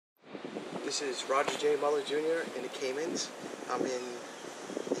This is Roger J. Muller Jr. in the Caymans. I'm in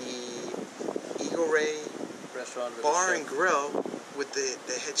the Eagle Ray restaurant Bar and Grill with the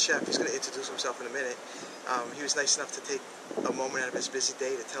head chef. He's going to introduce himself in a minute. He was nice enough to take a moment out of his busy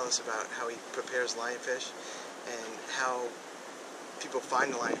day to tell us about how he prepares lionfish and how people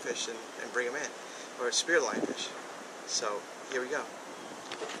find the lionfish and bring them in, or spear lionfish. So here we go.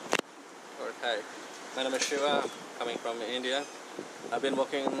 Hi, my name is Shiva, coming from India. I've been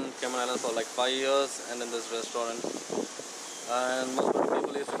working in Cayman Islands for like 5 years and in this restaurant. And most of the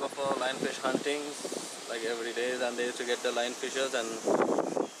people used to go for lionfish hunting like every day, and they used to get the lionfishes and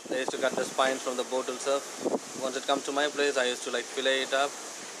they used to cut the spines from the boat itself. Once it comes to my place, I used to like fillet it up,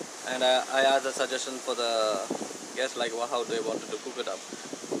 and I asked a suggestion for the guests, like how they wanted to cook it up.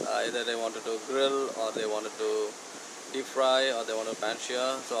 Either they wanted to grill, or they wanted to deep fry, or they wanted to pan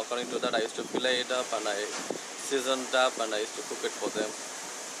sear. So according to that, I used to fillet it up and I seasoned it up and I used to cook it for them.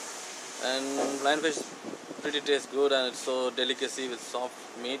 And lionfish pretty tastes good, and it's so delicacy with soft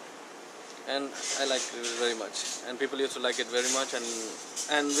meat, and I like it very much, and people used to like it very much, and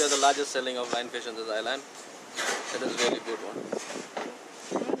we are the largest selling of lionfish on this island. It is really good one.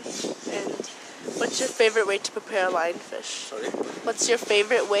 And what's your favorite way to prepare lionfish? Sorry? What's your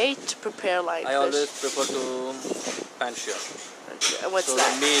favorite way to prepare lionfish? I always prefer to pan sear. And what's so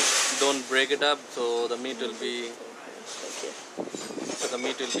that? The meat, don't break it up, so the meat will be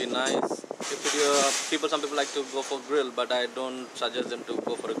nice. Some people like to go for grill, but I don't suggest them to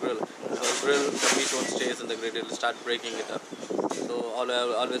go for a grill. So grill, the meat won't stay in the grill, it will start breaking it up. So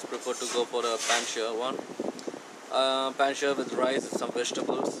I always prefer to go for a pan sear one. Pan sear with rice, some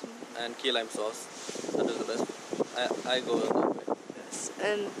vegetables, and key lime sauce. That is the best. I go that way. Yes.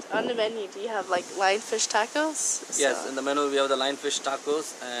 And on the menu, do you have like lionfish tacos? Yes, in the menu we have the lionfish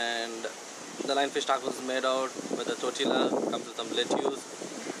tacos, and the lionfish tacos is made out with a tortilla, comes with some lettuce,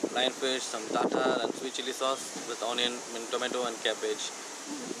 lionfish, some tartar and sweet chili sauce with onion, tomato and cabbage,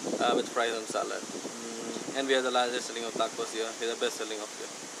 with fries and salad. And we are the largest selling of tacos here. We are the best selling of here.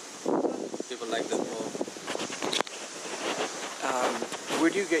 People like them more. Where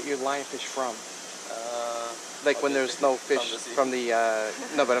do you get your lionfish from? Like when there's no fish from the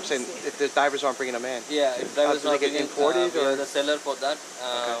no, but I'm saying if the divers aren't bringing them in. Yeah, if divers do they get imported, we or are the seller for that.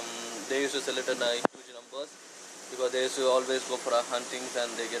 Okay. They used to sell it in huge numbers because they used to always go for our huntings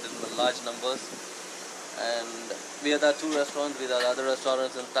and they get it in large numbers. And we are the two restaurants. We are the other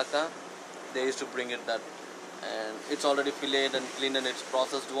restaurants in Taka. They used to bring it that, and it's already filleted and cleaned and it's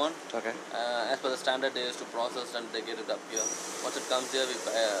processed one. Okay. As per the standard, they used to process and they get it up here. Once it comes here, we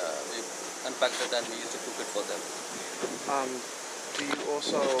unpack it and we used to cook it for them. Do you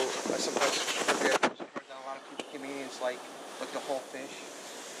also sometimes prepare fish? I've heard that a lot of people Canadians like the whole fish.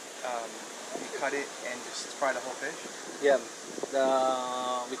 You cut it and just fry the whole fish? Yeah,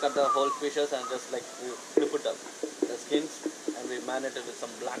 we cut the whole fishes and just like we flip it up, the skins, and we marinate it with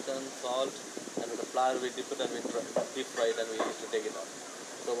some blackened salt, and with the flour we dip it and we deep fry it, and we used to take it out.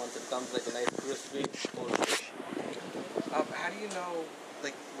 So once it comes like a nice crispy whole fish. How do you know,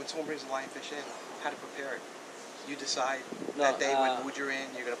 like when someone brings a lionfish in, how to prepare it? You decide that day when mood you're in,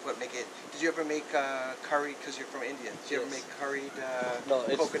 you're going to make it. Did you ever make curry, because you're from India? Did you ever make curried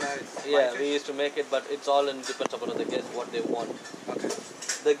coconut Yeah, lionfish? we used to make it, but it's all depends upon the guests, what they want. Okay.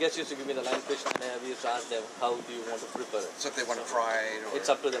 The guests used to give me the lionfish, and we used to ask them, how do you want to prepare it? So if they want to fry it? Or... It's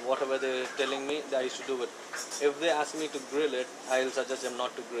up to them. Whatever they're telling me, I used to do it. If they ask me to grill it, I will suggest them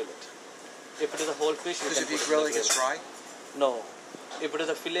not to grill it. If it is a whole fish, because if you grill it, it's dry? No. If it is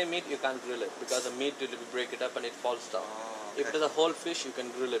a fillet meat, you can't grill it because the meat will break it up and it falls down. Okay. If it is a whole fish, you can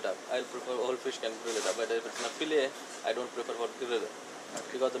grill it up. I'll prefer whole fish can grill it up. But if it's in a fillet, I don't prefer for grill it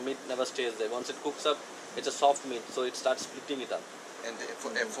because the meat never stays there. Once it cooks up, it's a soft meat, so it starts splitting it up. And it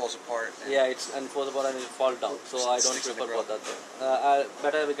falls apart. Yeah, it falls apart and it falls down. So I don't prefer for that thing.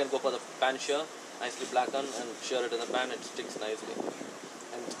 Better we can go for the pan sear, nicely blackened, and sear it in the pan. It sticks nicely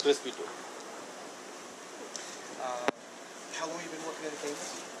and it's crispy too. How long have you been working in the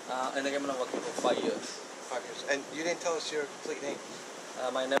Caymans? In the Cayman, I'm working for 5 years. 5 years. And you didn't tell us your complete name.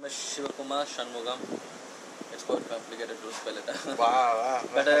 My name is Siva Kumar Shanmugam. It's quite complicated to spell it. Wow.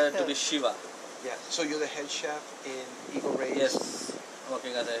 Better to be Shiva. Yeah. So you're the head chef in Eagle Ray? Yes.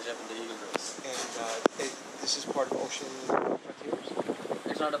 Working as a head chef in the Eagle Rays. And this is part of Ocean Frontiers?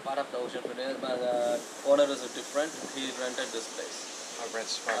 It's not a part of the Ocean Frontiers, but the owner is different. He rented this place.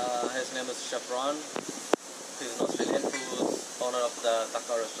 His name is Chef Ron. He's an Australian who is owner of the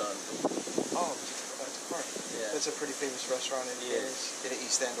Taka restaurant. Oh, that's part. Yeah. That's a pretty famous restaurant in the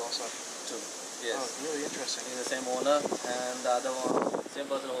East End also. Too. Yes. Oh, really interesting. He's the same owner, and the other one, same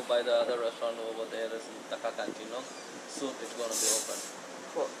person who buy the other restaurant over there is in Taka Canteen. Soon it's going to be open.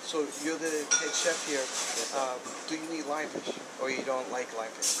 Well, so you're the head chef here. Do you eat lionfish, or you don't like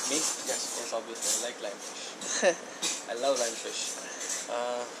lionfish? Me? Yes. Yes, obviously. I like lionfish. I love lionfish.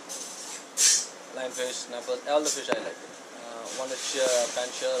 Lionfish, snappers, all the fish I like it. One is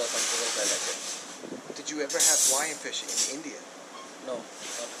pancher or something else I like it. Did you ever have lionfish in India? No,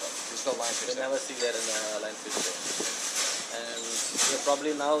 not at all. There's no lionfish They there. never see that in lionfish there. And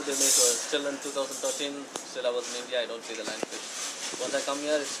probably now they may, so still in 2013, still I was in India, I don't see the lionfish. Once I come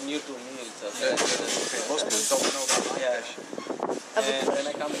here, it's new to me. It's Okay. Most people don't know about lionfish. And when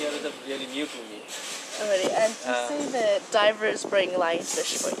I come here, it's really new to me. Alrighty, and you say the divers bring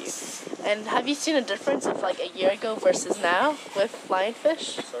lionfish for you. And have you seen a difference of like a year ago versus now with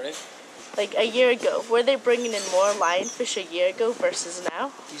lionfish? Sorry? Like a year ago, were they bringing in more lionfish a year ago versus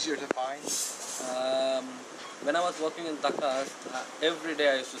now? Easier to find. When I was working in Dhaka, every day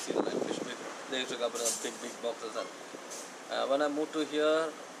I used to see the lionfish. They used to come in big boxes. And when I moved to here,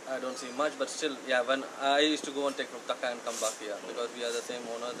 I don't see much, but still, yeah, when I used to go and take from Dhaka and come back here because we are the same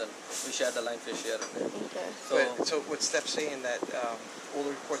owners and we share the lionfish here. Okay. So what Steph's saying that all the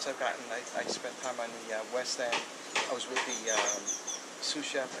reports I've gotten, I spent time on the West End. I was with the sous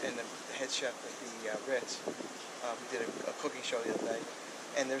chef and the head chef at the Ritz. We did a cooking show the other day.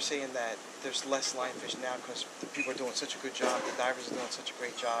 And they're saying that there's less lionfish now because the people are doing such a good job. The divers are doing such a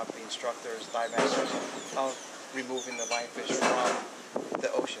great job. The instructors, dive masters, of removing the lionfish from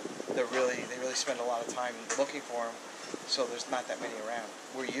the ocean. They really spend a lot of time looking for them. So there's not that many around.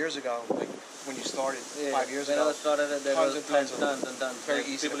 Where years ago, like when you started 5 years ago, when I started, there tons were and tons tons. very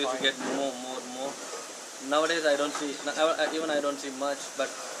Like, easy people to used to find. get more. Nowadays I don't see, even I don't see much, but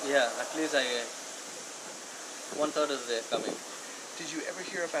yeah, at least 1/3 is there coming. Did you ever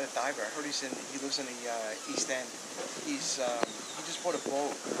hear about a diver? I heard he lives in the East End. He just bought a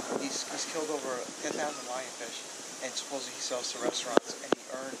boat. He's killed over 10,000 lionfish, and supposedly he sells to restaurants, and he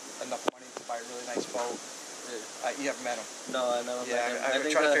earned enough money to buy a really nice boat. You haven't met him? No, I never met him. I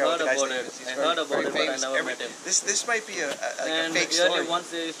think trying to I figure out what heard the guy's about name it. is. He's I very, heard about very it, but I famous. never met him. This might be a And fake early story. once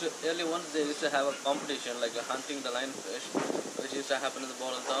they used to have a competition like hunting the lionfish, which used to happen in the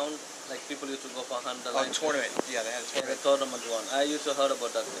bottom town. Like people used to go for hunt the lionfish. Tournament. Yeah, they had a Yeah, the tournament. tournament one. I used to heard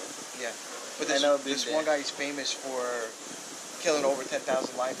about that thing. Yeah, but I never been this there. one guy is famous for killing over 10,000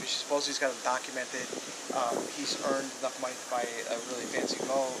 lionfish. Supposedly he's got them documented. He's earned enough money to buy a really fancy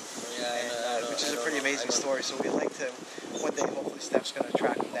boat, which is a pretty amazing story. So we'd like to one day, hopefully, Steph's going to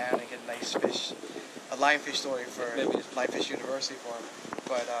track him down and get a nice fish, a lionfish story for Lionfish University for him.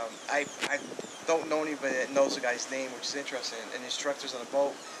 But I don't know anybody that knows the guy's name, which is interesting. And instructors on the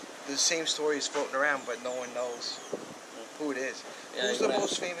boat, the same story is floating around, but no one knows who it is. Yeah, Who's the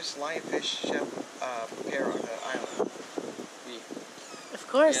most famous lionfish chef preparer on the island? Of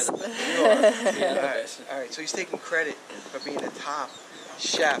course. All right. So he's taking credit for being the top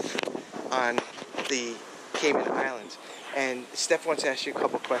chef on the Cayman Islands. And Steff wants to ask you a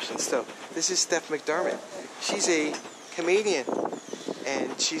couple questions. So this is Steff McDermot. She's a comedian,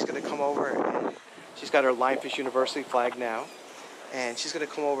 and she's going to come over, and she's got her Lionfish University flag now, and she's going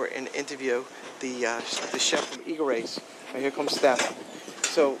to come over and interview the chef from Eagle Race. And here comes Steff.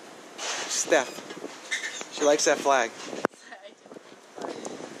 So, Steff, she likes that flag.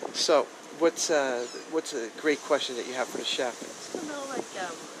 So, what's a great question that you have for the chef? I don't know, like,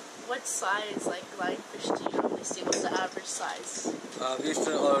 what size, like, lionfish do you normally see? What's the average size? We used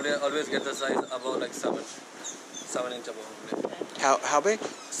to always get the size about like 7 inch above. Okay. How big?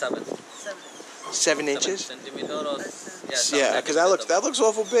 7. 7 inches? Centimeter or Yeah, because that looks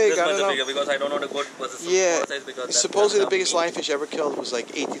awful big. I don't know. Bigger because I don't know the good versus Yeah, small size because supposedly the biggest lionfish ever killed was like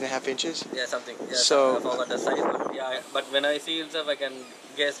 18.5 inches. Yeah, something. Yeah, So- I forgot the size, but yeah. But when I see itself, I can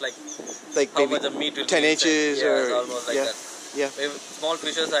guess like how Maybe much the meat will 10 be inches inside. Yeah, or it's almost like that. Yeah. If small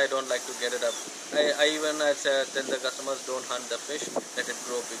fishes, I don't like to get it up. I even tell the customers don't hunt the fish, let it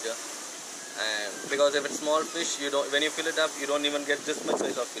grow bigger. And because if it's small fish, you don't. When you fill it up, you don't even get this much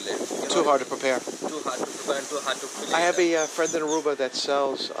size of fillet. Too hard to prepare. Too hard to prepare and too hard to fillet. I have a friend in Aruba that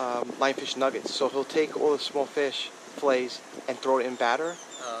sells lionfish nuggets. So he'll take all the small fish fillets and throw it in batter,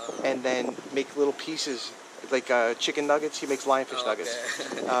 and then make little pieces. Like chicken nuggets, he makes lionfish nuggets.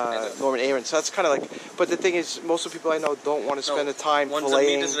 Norman Aaron. So that's kind of like, but the thing is, most of the people I know don't want to spend the time once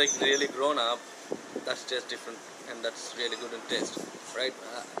filleting. the meat is like really grown up, that's just different, and that's really good in taste, right?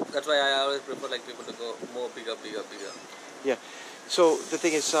 That's why I always prefer like people to go more bigger. Yeah. So the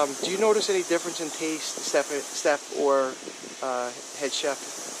thing is, do you notice any difference in taste, Steff or head chef?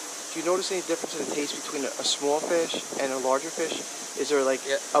 Do you notice any difference in the taste between a small fish and a larger fish? Is there like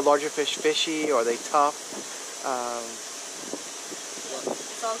a larger fish fishy, or are they tough?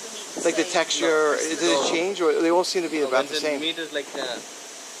 It's all the meat. Like the texture, does it change, or they all seem to be about the same? Meat is like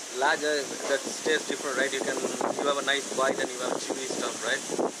larger, that tastes different, right? You have a nice bite and you have chewy stuff, right?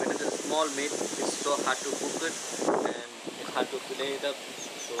 When it is small meat, it's so hard to cook it and it's hard to fillet it up.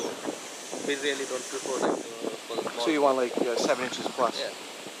 So we really don't prefer like for the small. So you want like 7 inches plus? Yeah.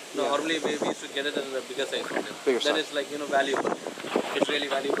 No, normally we used to get it in the bigger size one. Bigger then size. it's like valuable. It's really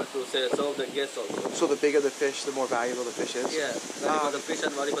valuable to serve the guests also. So the bigger the fish, the more valuable the fish is? Yeah, value for the fish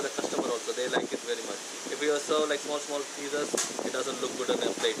and value for the customer also. They like it very much. If you serve like small pieces, it doesn't look good on the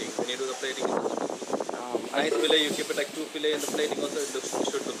plating. When you do the plating, it doesn't look good. Nice fillet, you keep it like 2 fillet in the plating also, it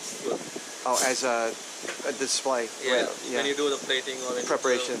should look good. Oh, as a display. Yeah, right. when you do the plating or when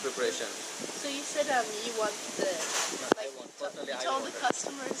preparation. You do preparation. So you said you want you told the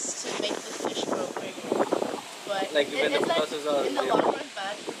customers to make the fish grow bigger, but like when the process are in the long run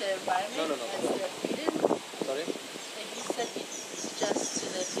bad for the environment No. as they're feeding? Sorry? Like you said, you suggest to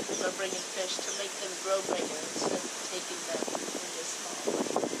the people who are bringing fish to make them grow bigger instead of taking them when they're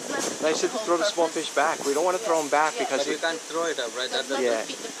small. I said throw the small fish back. We don't want to throw them back because But you can't throw it up, right? Doesn't that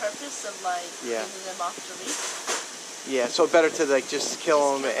defeat the purpose of like giving them off the reef? so better to like just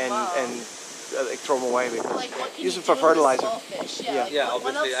kill them and throw them away because use them for fertilizer. Yeah,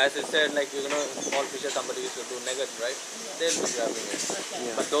 obviously, as I said, like small fishes somebody used to do nuggets, right? They'll be grabbing it.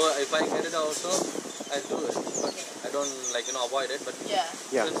 Okay. But though if I get it also, I do it. But I don't avoid it. But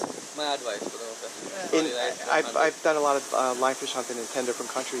it's my advice for the I've done a lot of lionfish hunting in 10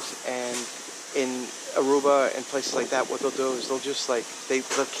 different countries, and in Aruba and places like that, what they'll do is they'll just like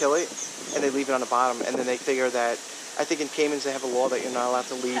they'll kill it and they leave it on the bottom, and then they figure that. I think in Caymans they have a law that you're not allowed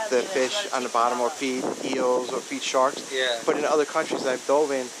to leave the fish on the bottom or feed eels or feed sharks. Yeah. But in other countries that I've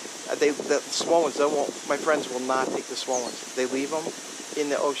dove in, the small ones, my friends will not take the small ones. They leave them in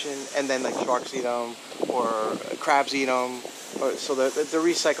the ocean, and then like sharks eat them or crabs eat them. So they're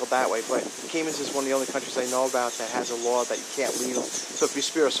recycled that way. But Caymans is one of the only countries I know about that has a law that you can't leave them. So if you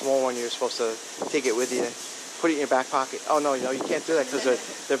spear a small one, you're supposed to take it with you, put it in your back pocket. Oh no, you can't do that because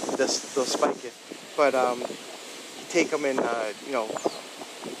they'll spike you. But take them and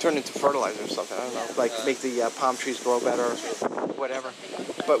turn into fertilizer or something. I don't know, like make the palm trees grow better or whatever.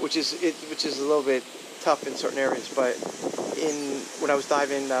 But which is a little bit tough in certain areas. But when I was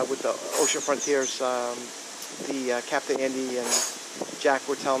diving with the Ocean Frontiers, the Captain Andy and Jack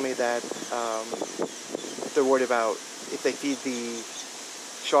were telling me that they're worried about if they feed the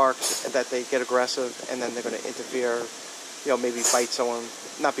sharks that they get aggressive and then they're going to interfere. Maybe bite someone,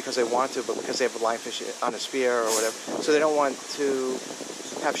 not because they want to, but because they have a lionfish on a spear or whatever. So they don't want to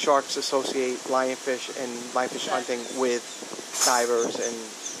have sharks associate lionfish and lionfish hunting with divers and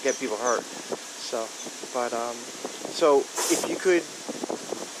get people hurt. So if you could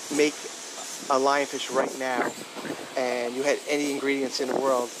make a lionfish right now and you had any ingredients in the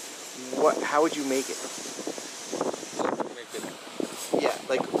world, how would you make it? Yeah,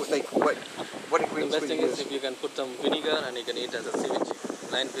 like what ingredients would you use? The best thing is if you can put some vinegar and you can eat as a ceviche.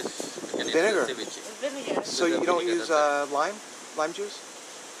 Lionfish, you can eat as a ceviche. Vinegar. So you don't use lime juice?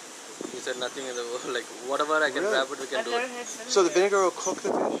 You said nothing in the world, like whatever I can grab it, we can do it. So the vinegar will cook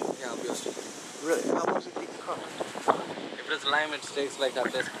the fish? Yeah, obviously. Really? How long does it take to cook? If it's lime, it takes like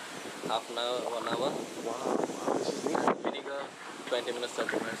at least half an hour, 1 hour. Wow, this is neat. Vinegar, 20 minutes,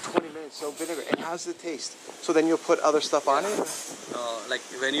 30 minutes. 20 minutes, so vinegar. And how's the taste? So then you'll put other stuff on it? Like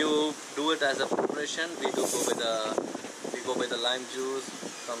when you do it as a preparation, we go with the lime juice,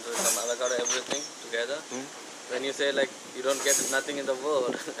 some avocado, everything together. When you say like you don't get nothing in the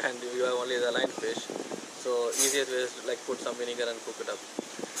world and you have only the lionfish, so easiest way is to like put some vinegar and cook it up,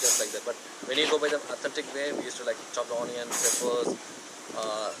 just like that. But when you go by the authentic way, we used to like chop the onion, peppers,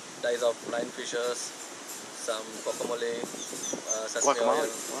 dice of lionfishes, some guacamole, sesame oil,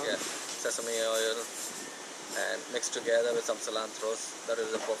 sesame oil, and mix together with some cilantros. That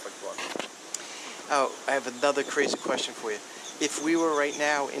is the perfect one. Oh, I have another crazy question for you. If we were right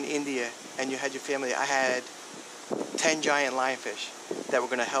now in India and you had your family, I had 10 giant lionfish that were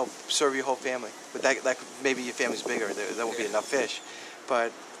going to help serve your whole family. But that maybe your family's bigger. There won't be enough fish.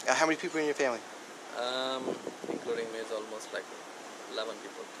 But how many people in your family? Including me, it's almost like 11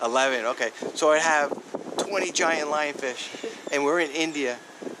 people. 11, okay. So I have 20 giant lionfish, and we're in India.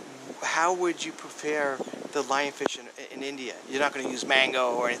 How would you prepare the lionfish in India? You're not going to use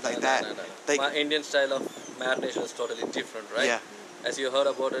mango or anything like that. No. My Indian style of marination is totally different, right? Yeah. As you heard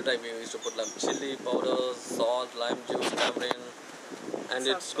about it, we used to put like chili powder, salt, lime juice, tamarind, and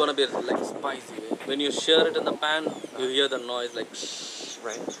it's gonna be like spicy. When you share it in the pan, you hear the noise like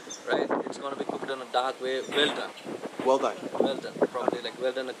right. It's gonna be cooked in a dark way, well done. Well done. Well done. Probably like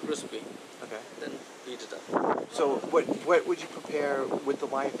well done and crispy. Okay. Then heat it up. So what would you prepare with the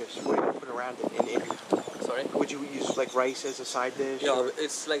lionfish? What do you put around it in India? Sorry? Would you use like rice as a side dish? Yeah, or?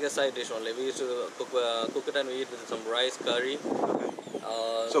 it's like a side dish only. We used to cook it and we eat with some rice, curry. Okay.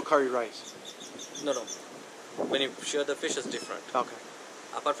 So curry rice. No. When you shear the fish is different. Okay.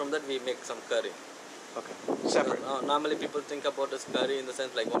 Apart from that, we make some curry. Okay. Separate. Normally people think about this curry in the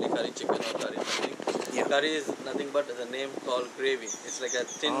sense like only curry chicken or curry something. Yeah. Curry is nothing but a name called gravy. It's like a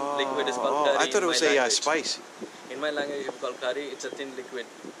thin liquid. It's called curry. I thought it was a spice. In my language, we call curry. It's a thin liquid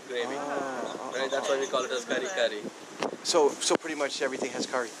gravy. Right? That's why we call it as curry. So pretty much everything has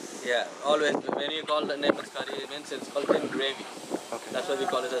curry. Yeah. Always when you call the name as curry, it means it's called thin gravy. Okay. That's why we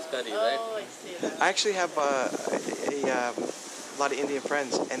call it as curry, right? Oh, I see that. I actually have a lot of Indian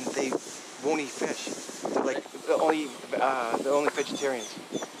friends, and they won't eat fish. They're like they're only vegetarians.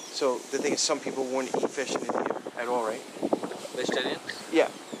 So the thing is, some people won't eat fish in India at all, right? Vegetarian? Yeah.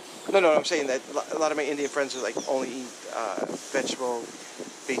 No, I'm saying that a lot of my Indian friends are like only eat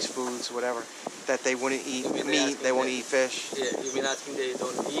vegetable-based foods or whatever. That they wouldn't eat meat, they won't eat fish. Yeah, you've been asking they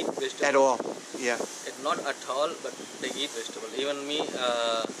don't eat vegetables? At all, yeah. Not at all, but they eat vegetable. Even me,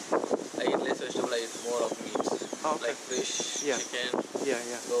 I eat less vegetable, I eat more of meat. Oh, okay. Like fish, Yeah. chicken,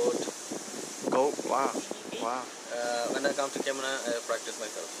 Goat, wow. When I come to Cayman, I practice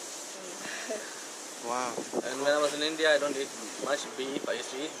myself. Wow. And when I was in India, I don't eat much beef. I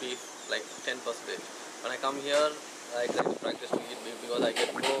used to eat beef like 10%. When I come here, I try to practice to eat beef because I get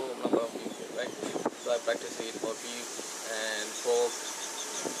more number of beef, right? So I practice to eat more beef and pork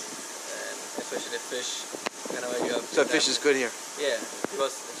and especially fish. Whenever you have So fish is good here? Yeah,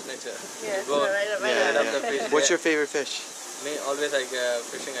 because it's nature. Yeah, You go right up the fish. What's your favorite fish? Me, always like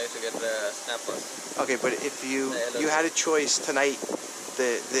fishing, I used to get snappers. Okay, but if you had a choice tonight,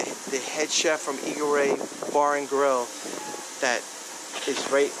 the head chef from Eagle Ray Bar and Grill that is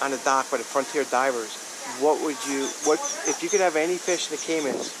right on the dock by the Frontier Divers, what if you could have any fish in the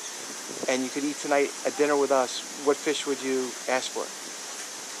Caymans and you could eat tonight at dinner with us, what fish would you ask for?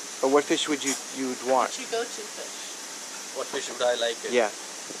 Or what fish would you'd want? What you go to fish? What fish would I like it? Yeah.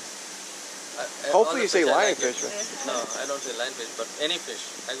 Hopefully you say lionfish, right? No, I don't say lionfish, but any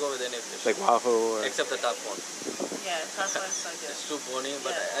fish. I go with any fish. Like wahoo or... Except the tarpon. Yeah, tarpon's so good. It's too bony,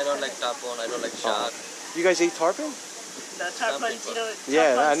 but I don't like tarpon, I don't like shark. You guys eat tarpon? The tarpons, you know...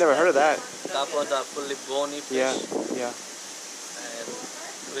 Yeah, I never heard of that. Tarpons are fully bony fish. Yeah. And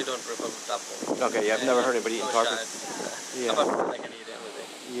we don't prefer tarpon. Okay, yeah, I've never heard anybody eating tarpon. Yeah. Apart from I can eat everything.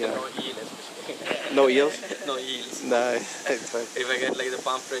 Yeah. No eel especially. No eels? No eels. No. If I get like the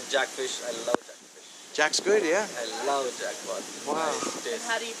pomfret jackfish, I love jackfish. Jack's good, yeah? I love jackpot. Wow. And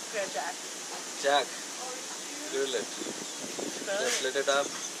how do you prepare jack? Jack, grill it. Just let it up,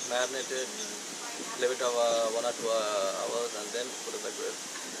 marinate it, leave it 1 or 2 hours, and then put it in the grill.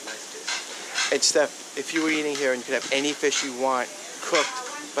 Nice taste. And Steff, if you were eating here and you could have any fish you want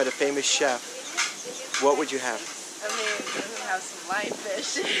cooked by the famous chef, what would you have? I mean, we have some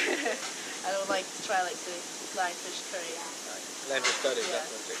lionfish. I would like to try like the lionfish curry. Lionfish curry, Yeah,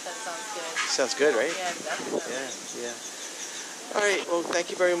 definitely. that sounds good. Sounds good, right? Yeah, definitely. Yeah. All right, well, thank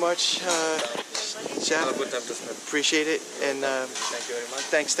you very much, Chef. Have a good time to spend. Appreciate it. And Thank you very much.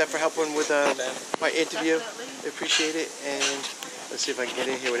 thanks, Steff, for helping with my interview. Definitely. Appreciate it. And let's see if I can get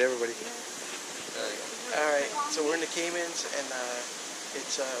in here with everybody. All right, so we're in the Caymans, and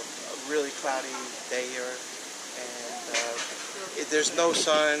it's a really cloudy day here. And there's no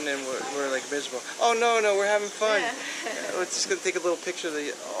sun, and we're like miserable. Oh no, we're having fun. We're just gonna take a little picture of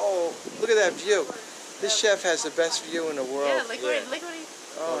the. Oh, look at that view. This chef has the best view in the world. Yeah, look what he...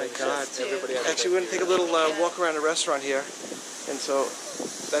 Oh my God! Everybody has Actually, we're gonna take a little walk around the restaurant here, and so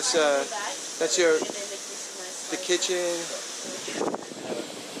that's the kitchen.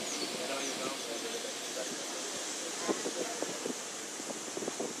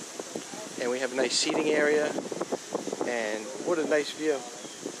 And we have a nice seating area, and what a nice view.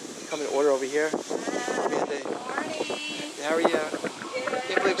 Come and order over here. How are you? I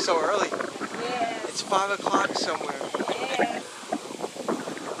can't believe it's so early. It's 5 o'clock somewhere.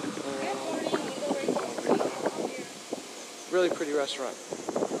 Really pretty restaurant.